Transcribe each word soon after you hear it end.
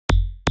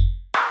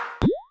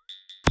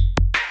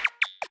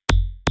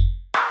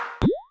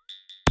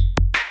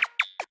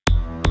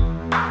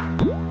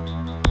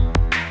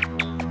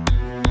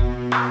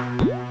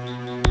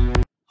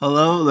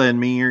Hello, lend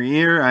me your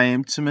ear. I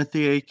am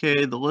Timothy,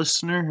 aka The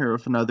Listener, here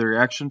with another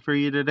reaction for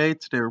you today.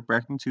 Today we're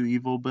reacting to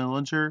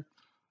Ebenezer,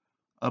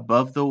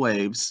 Above the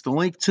Waves. The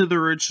link to the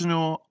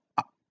original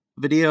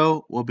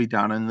video will be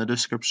down in the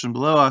description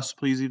below. Also,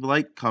 please leave a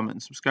like, comment,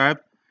 and subscribe.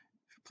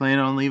 If you plan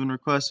on leaving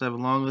requests, I have a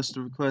long list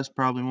of requests.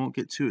 Probably won't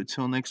get to it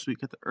till next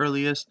week at the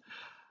earliest.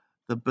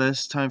 The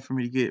best time for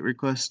me to get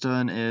requests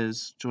done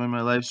is join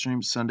my live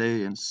stream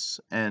Sunday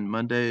and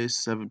Monday,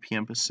 7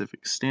 p.m.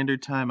 Pacific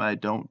Standard Time. I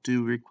don't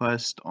do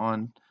requests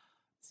on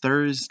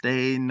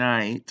Thursday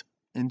night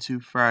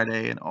into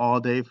Friday and all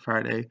day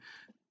Friday.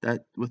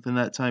 That within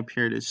that time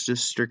period, it's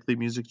just strictly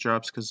music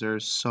drops because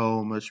there's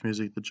so much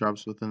music that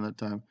drops within that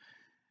time,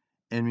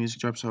 and music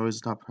drops are always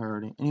the top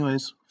priority.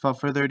 Anyways, without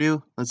further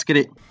ado, let's get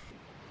it.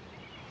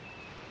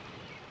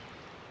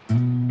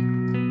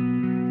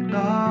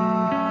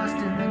 Lost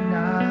in the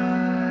night,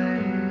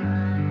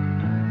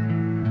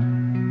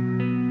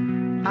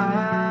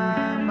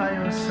 I'm by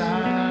your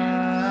side.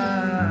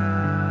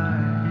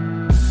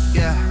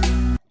 Yeah,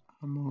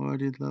 I'm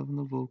already loving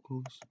the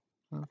vocals,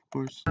 of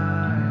course.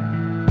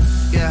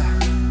 Yeah,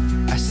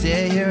 I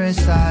sit here in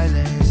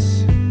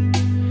silence.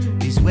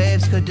 These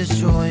waves could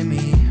destroy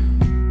me.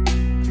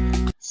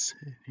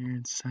 Sit here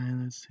in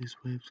silence. These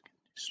waves can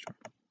destroy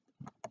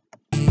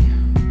me.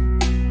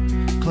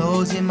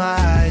 Closing my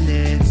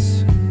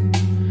eyelids,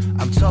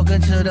 I'm talking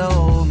to the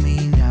old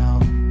me now.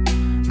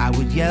 I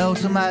would yell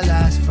to my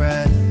last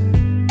breath,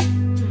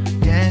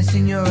 dance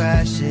in your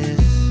ashes.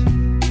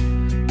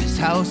 This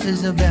house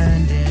is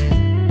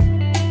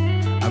abandoned,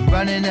 I'm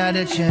running out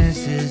of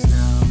chances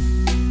now.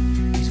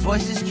 These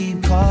voices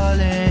keep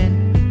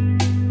calling,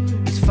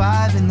 it's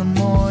 5 in the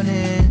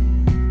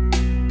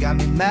morning. Got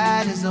me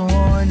mad as a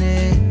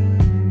hornet.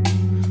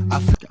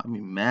 Got me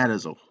mad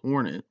as a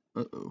hornet.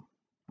 Uh-oh.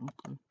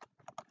 Okay.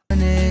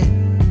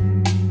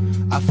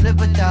 I flip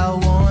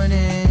without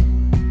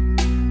warning.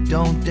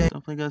 Don't think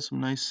Definitely got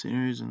some nice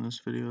sceneries in this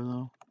video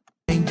though.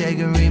 they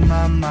can read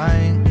my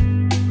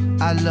mind.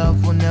 I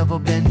love will never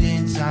bend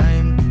in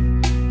time.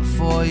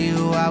 Before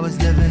you I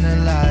was living a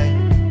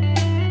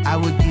lie. I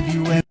would give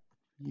you I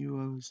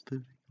was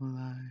living a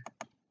lie.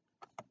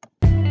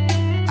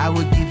 I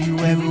would give you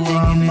everything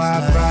on my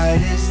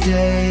brightest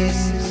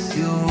days.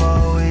 You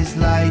always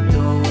light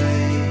the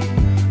way.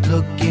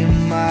 Look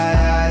in my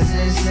eyes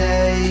and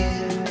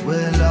say,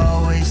 we'll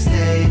always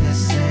stay the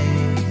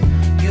same.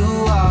 You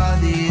are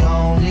the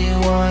only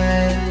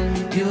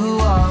one. You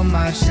are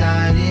my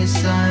shining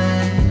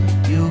sun.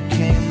 You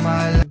came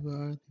my life. You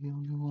are the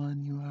only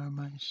one. You are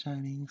my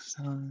shining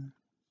sun.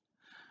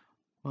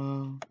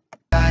 Whoa.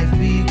 Life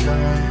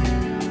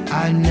begun.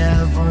 I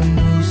never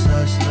knew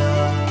such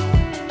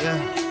love. Yeah.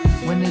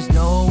 When there's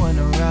no one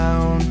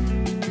around,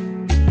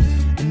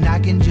 and I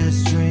can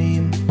just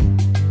dream.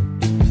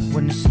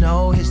 When the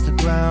snow hits the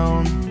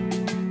ground,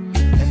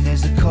 and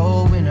there's a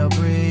cold winter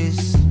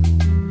breeze.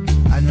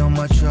 I know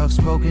my truck's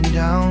broken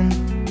down,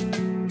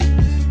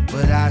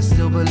 but I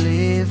still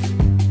believe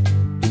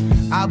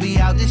I'll be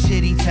out this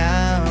shitty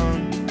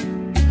town.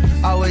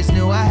 Always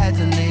knew I had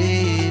to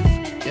leave,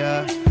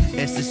 yeah.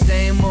 It's the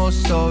same old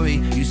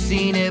story, you've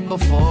seen it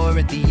before.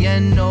 At the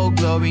end, no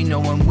glory, no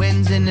one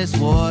wins in this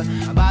war.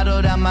 I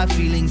bottled out my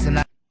feelings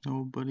and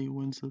Nobody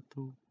wins at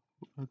the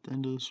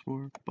end of this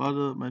war.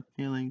 Bottle up my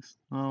feelings.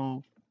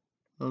 No.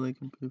 All they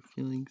can put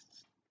feelings.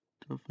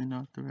 Definitely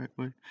not the right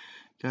way.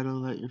 Gotta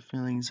let your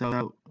feelings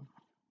out.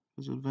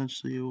 Because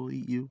eventually it will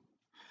eat you.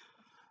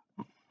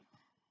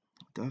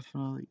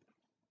 Definitely.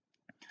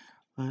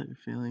 Let your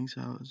feelings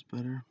out is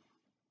better.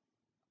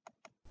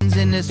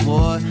 in this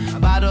war. I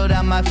bottled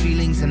out my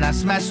feelings and I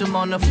smashed them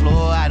on the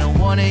floor. I don't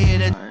wanna hear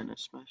the And I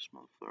smashed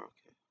my floor,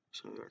 okay.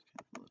 So I can't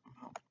let them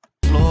out.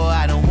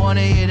 I don't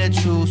wanna hear the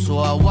truth, so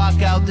I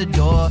walk out the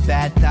door.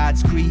 Bad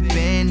thoughts creep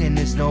in and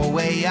there's no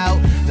way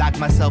out. Lock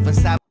myself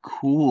inside.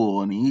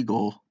 Cool, an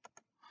eagle.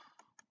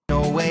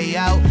 No way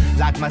out.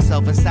 Lock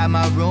myself inside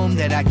my room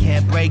that I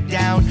can't break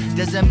down.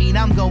 Doesn't mean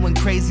I'm going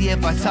crazy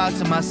if I talk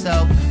to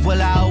myself.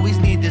 Well, I always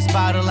need this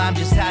bottle, I'm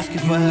just asking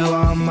for help. You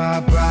are my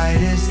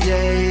brightest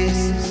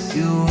days.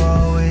 You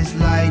always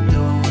light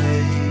the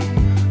way.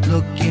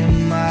 Look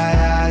in my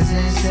eyes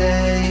and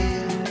say,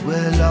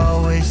 we'll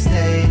always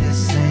stay the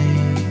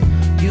same.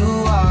 You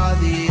are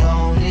the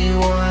only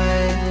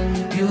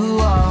one. You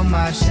are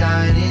my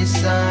shining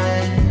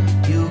sun.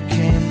 You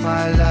came,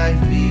 my life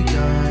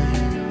begun.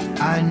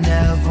 I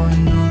never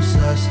knew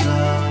such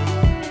love.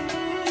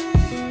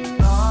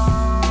 Lost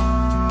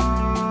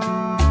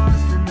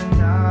in the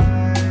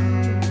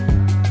night,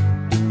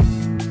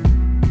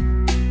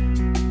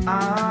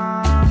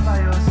 I'm by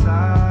your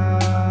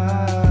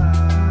side.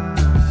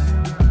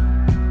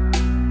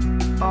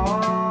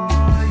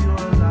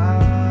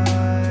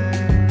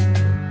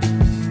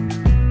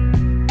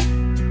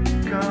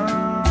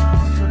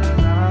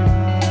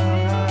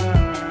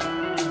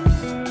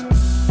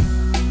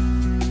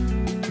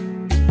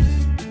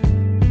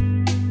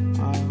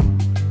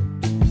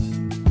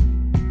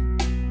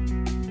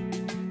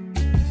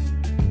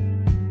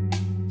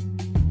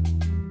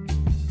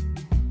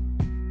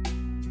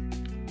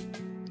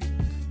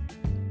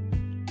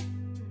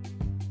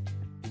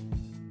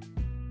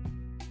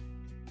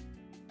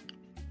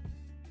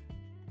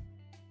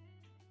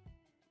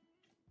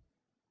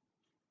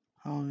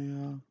 Oh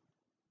yeah,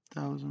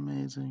 that was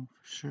amazing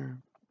for sure.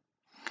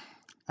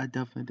 I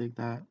definitely dig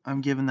that.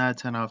 I'm giving that a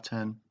 10 out of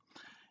 10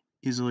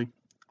 easily.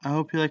 I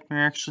hope you like my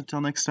reaction.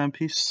 Till next time,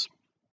 peace.